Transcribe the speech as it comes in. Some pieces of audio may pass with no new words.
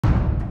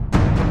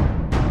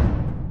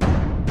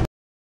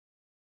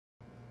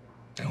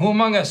Who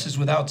among us is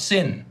without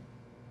sin?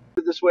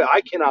 This way,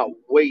 I cannot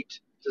wait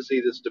to see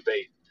this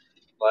debate.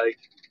 Like,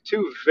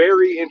 two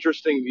very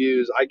interesting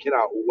views. I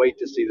cannot wait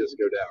to see this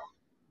go down.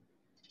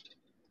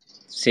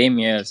 Same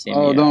here.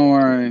 Oh, don't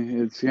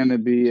worry. It's gonna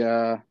be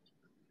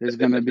there's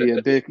gonna be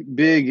a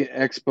big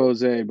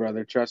expose,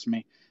 brother. Trust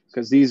me,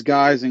 because these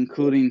guys,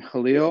 including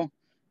Khalil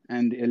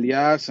and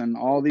Ilyas and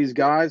all these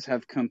guys,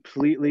 have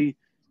completely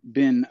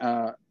been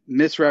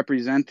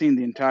misrepresenting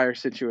the entire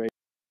situation.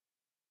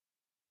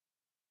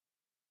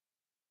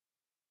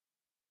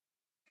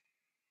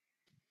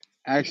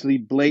 Actually,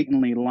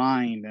 blatantly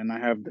lying, and I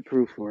have the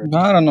proof for it.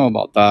 I don't know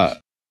about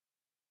that.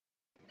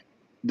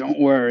 Don't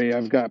worry,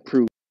 I've got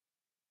proof.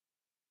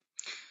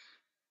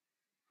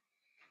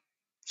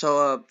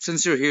 So,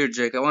 since you're here,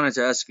 Jake, I wanted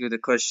to ask you the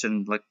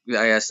question like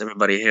I asked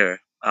everybody here.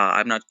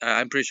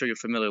 I'm pretty sure you're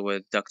familiar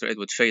with Dr.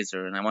 Edward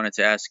Fazer, and I wanted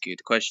to ask you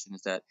the question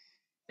is that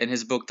in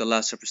his book, The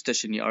Last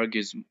Superstition, he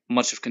argues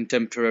much of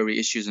contemporary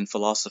issues in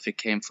philosophy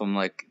came from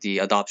like the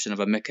adoption of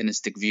a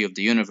mechanistic view of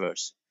the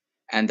universe,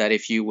 and that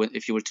if you were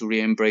to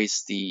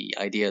re-embrace the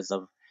ideas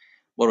of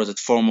what was it,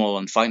 formal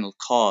and final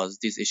cause,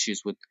 these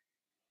issues would,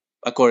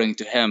 according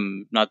to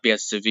him, not be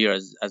as severe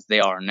as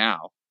they are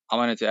now. I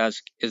wanted to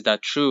ask, is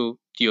that true?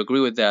 Do you agree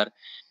with that?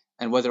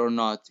 And whether or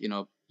not,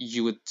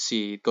 you would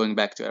see going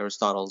back to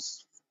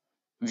Aristotle's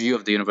view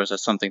of the universe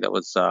as something that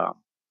was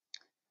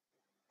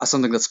as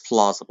something that's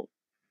plausible.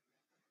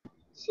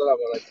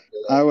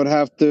 I would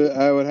have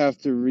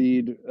to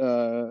read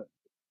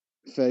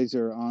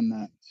Fazer on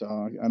that, so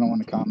I don't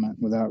want to comment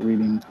without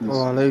reading his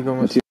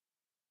material.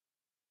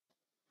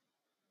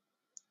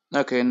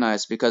 Okay,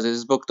 nice. Because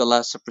his book, The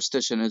Last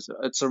Superstition,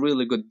 it's a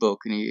really good book,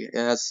 and he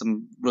has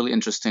some really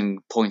interesting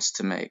points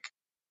to make.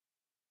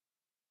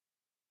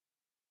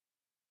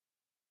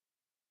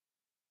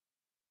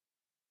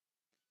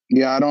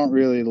 Yeah, I don't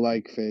really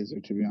like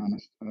Fazer, to be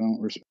honest. I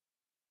don't respect.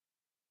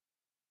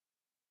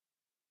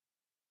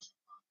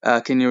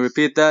 Can you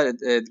repeat that?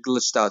 It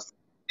glitched out.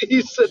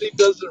 He said he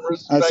doesn't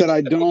respect. I said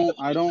I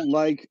don't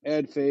like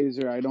Ed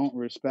Fazer. I don't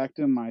respect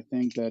him. I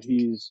think that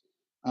he's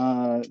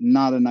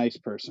not a nice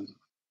person.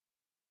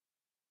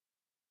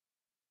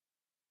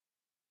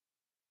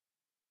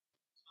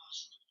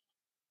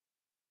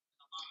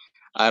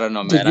 I don't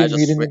know, man. I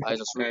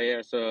just Can I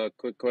ask a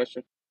quick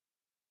question?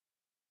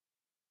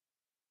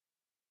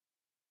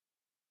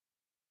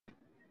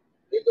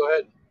 Yeah, go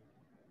ahead.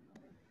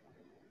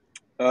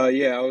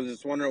 Yeah, I was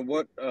just wondering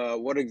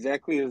what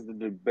exactly is the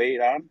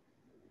debate on?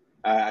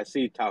 I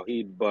see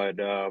Tawhid, but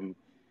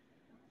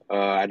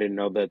I didn't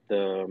know that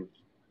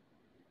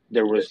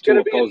there was It's going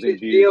two to be opposing a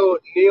views.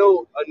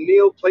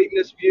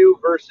 Neoplatonist view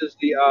versus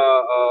the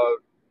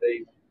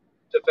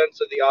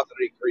defense of the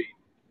Authentic Creed.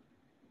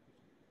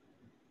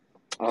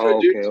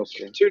 Oh, So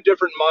okay. two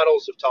different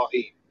models of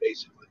Tawhid,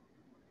 basically.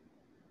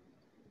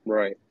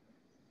 Right.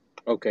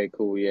 Okay,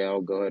 cool. Yeah,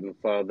 I'll go ahead and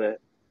follow that.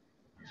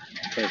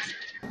 Thanks.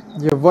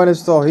 Yeah, one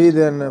is Tawheed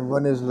and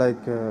one is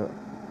like,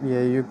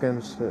 yeah, you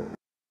can say.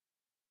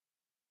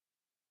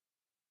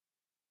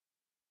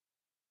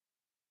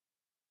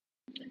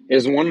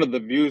 Is one of the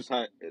views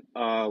like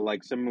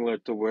similar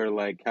to where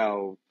like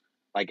how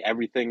like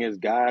everything is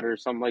God or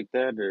something like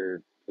that,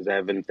 or does that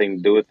have anything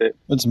to do with it?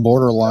 It's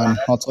borderline.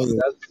 I'll tell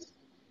you.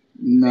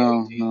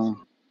 No,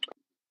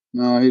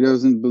 he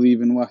doesn't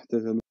believe in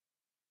Wahdat.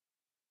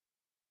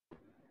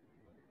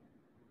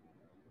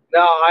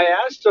 Now, I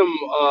asked him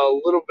a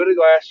little bit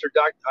ago. I asked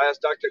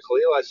Dr.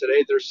 Khalil. I said,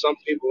 "Hey, there's some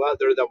people out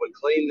there that would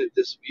claim that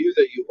this view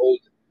that you hold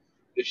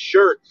is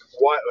shirk.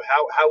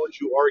 How would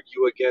you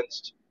argue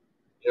against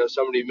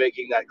somebody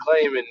making that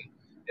claim?" And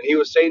he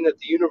was saying that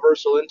the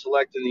universal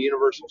intellect and the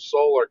universal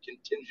soul are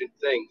contingent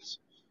things,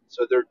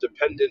 so they're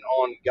dependent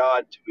on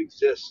God to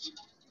exist,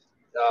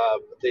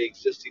 but they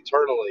exist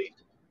eternally.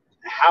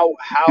 How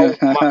I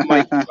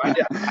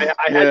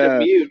had to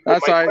mute.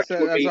 That's My why I question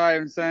said. would That's be, why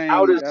I'm saying.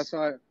 how does That's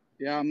why.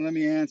 Yeah, let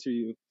me answer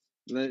you.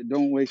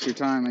 Don't waste your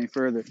time any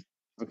further.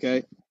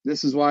 Okay,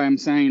 this is why I'm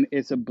saying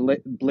it's a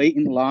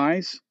blatant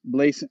lies,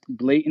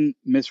 blatant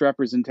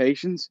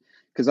misrepresentations.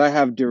 Because I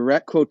have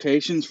direct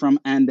quotations from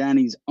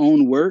Andani's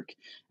own work,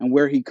 and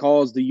where he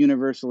calls the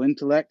universal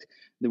intellect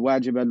the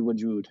wajib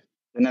al-wujud,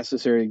 the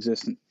necessary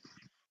existence.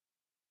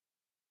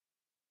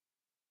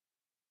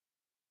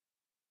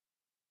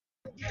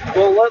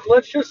 Well,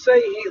 let's just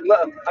say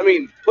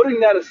putting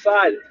that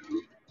aside,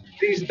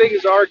 these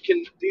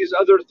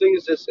other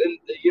things, this in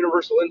the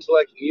universal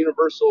intellect and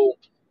universal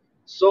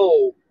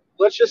soul.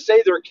 Let's just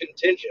say they're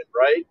contingent,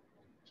 right?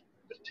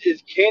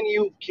 Can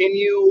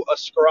you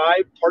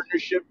ascribe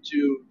partnership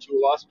to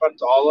Allah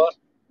subhanahu wa ta'ala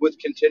with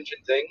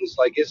contingent things?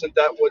 Like, isn't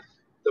that what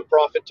the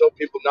Prophet told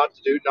people not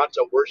to do, not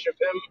to worship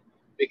him,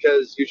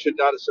 because you should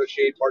not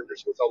associate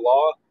partners with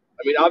Allah?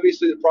 I mean,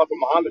 obviously, the Prophet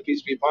Muhammad,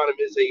 peace be upon him,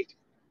 is a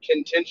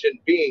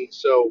contingent being.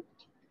 So,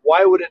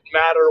 why would it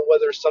matter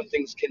whether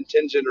something's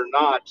contingent or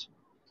not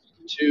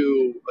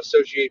to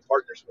associate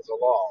partners with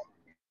Allah?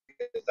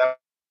 Is that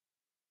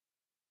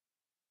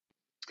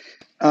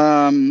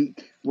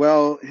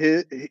Well,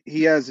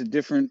 he has a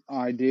different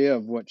idea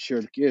of what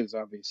shirk is,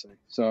 obviously.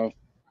 So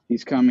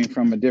he's coming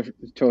from a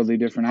totally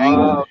different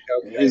angle.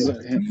 Okay.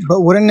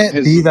 But wouldn't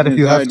it be that if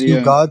you have two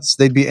idea, gods,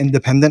 they'd be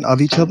independent of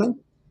each other?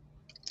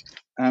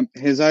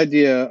 his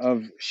idea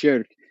of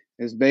shirk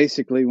is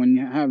basically when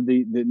you have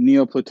the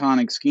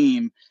Neoplatonic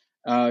scheme.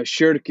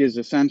 Shirk is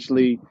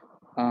essentially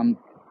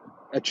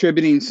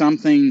attributing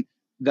something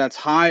that's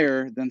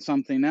higher than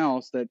something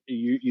else that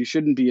you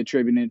shouldn't be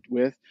attributed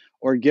with,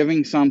 or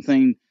giving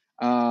something,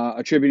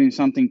 attributing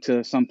something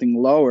to something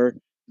lower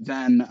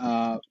than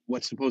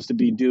what's supposed to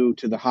be due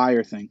to the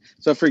higher thing.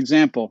 So, for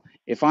example,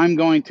 if I'm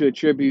going to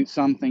attribute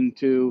something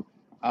to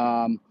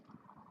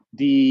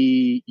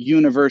the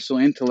universal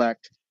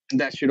intellect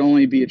that should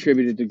only be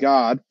attributed to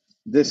God,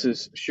 this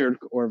is shirk,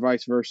 or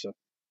vice versa.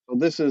 So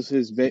this is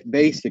his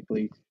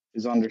basically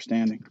his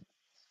understanding.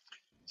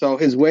 So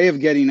his way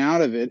of getting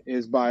out of it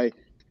is by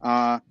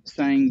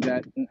saying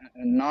that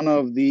none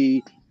of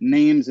the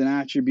names and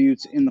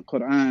attributes in the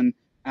Quran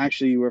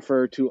actually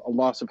refer to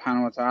Allah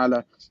subhanahu wa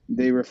ta'ala.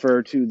 They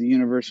refer to the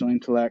universal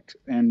intellect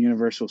and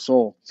universal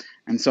soul.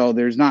 And so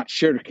there's not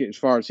shirk as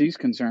far as he's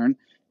concerned,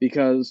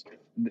 because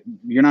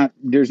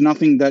there's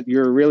nothing that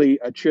you're really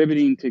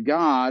attributing to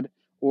God,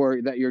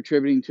 or that you're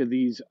attributing to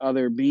these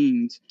other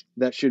beings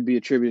that should be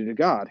attributed to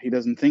God. He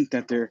doesn't think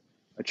that they're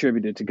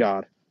attributed to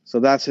God. So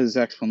that's his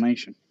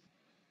explanation.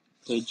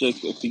 Hey,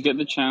 Jake, if you get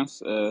the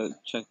chance,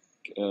 check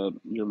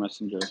your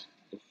messenger.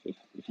 If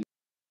you...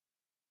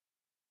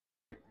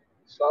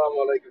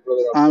 Assalamu alaikum,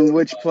 brother. On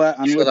which Assalamu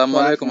alaikum,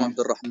 platform?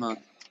 Abdurrahman.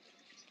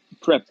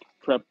 Prep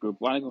group.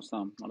 Walaikum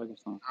salam. Walaikum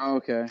salam. Oh,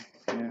 okay.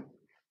 Yeah.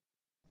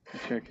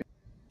 Check it.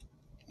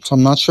 So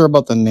I'm not sure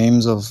about the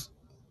names of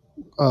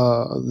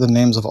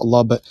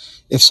Allah, but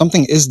if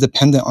something is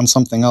dependent on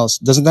something else,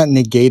 doesn't that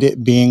negate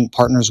it being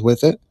partners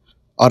with it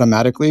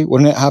automatically?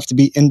 Wouldn't it have to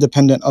be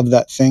independent of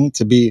that thing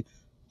to be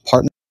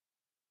partner?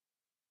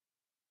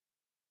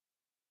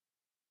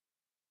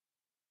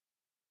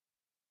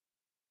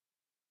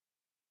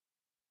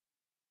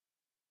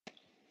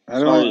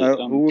 Sorry.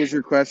 Who was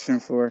your question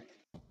for?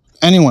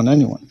 Anyone.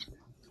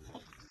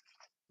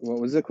 What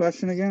was the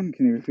question again?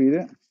 Can you repeat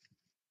it?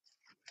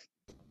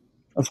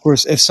 Of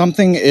course, if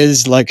something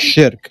is like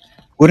shirk,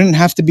 wouldn't it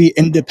have to be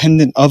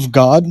independent of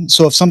God?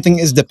 So if something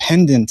is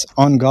dependent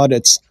on God,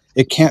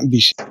 it can't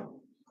be shirk.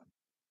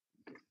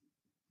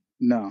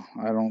 No,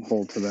 I don't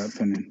hold to that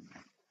opinion.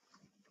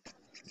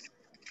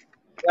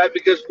 Yeah,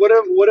 because what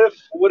if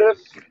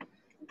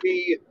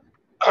we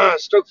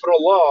stuck for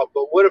Allah,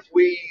 but what if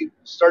we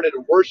started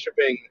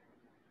worshiping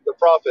the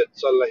Prophet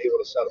sallallahu alaihi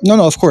wasallam?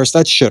 No, of course,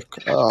 that's shirk,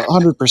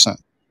 100%.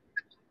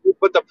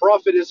 But the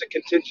Prophet is a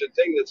contingent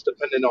thing that's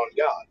dependent on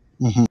God.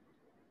 Mm-hmm.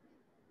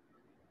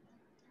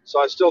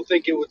 So I still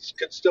think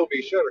could still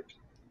be shirk,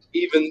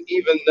 even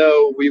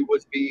though we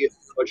would be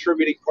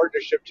attributing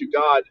partnership to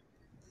God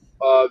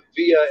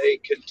via a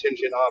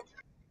contingent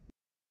object.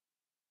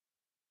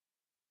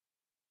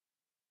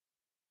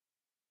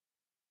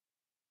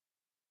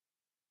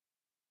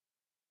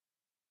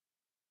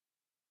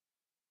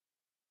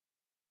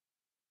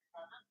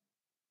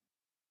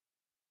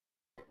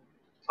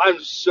 I'm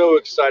so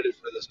excited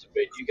for this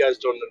debate. You guys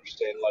don't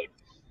understand. Like,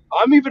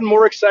 I'm even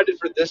more excited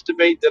for this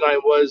debate than I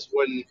was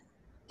when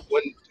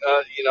when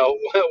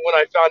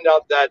I found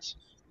out that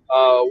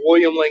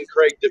William Lane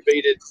Craig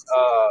debated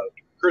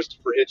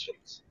Christopher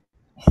Hitchens.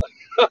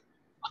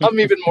 I'm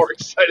even more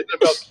excited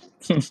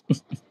about.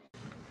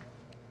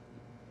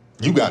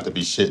 You got to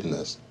be shitting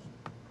us.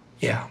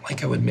 Yeah,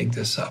 like I would make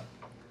this up.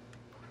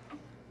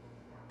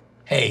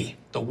 Hey,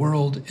 the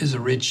world is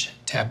a rich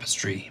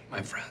tapestry,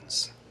 my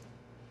friends.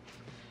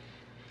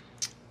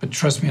 But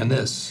trust me on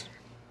this,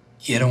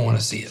 you don't want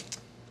to see it.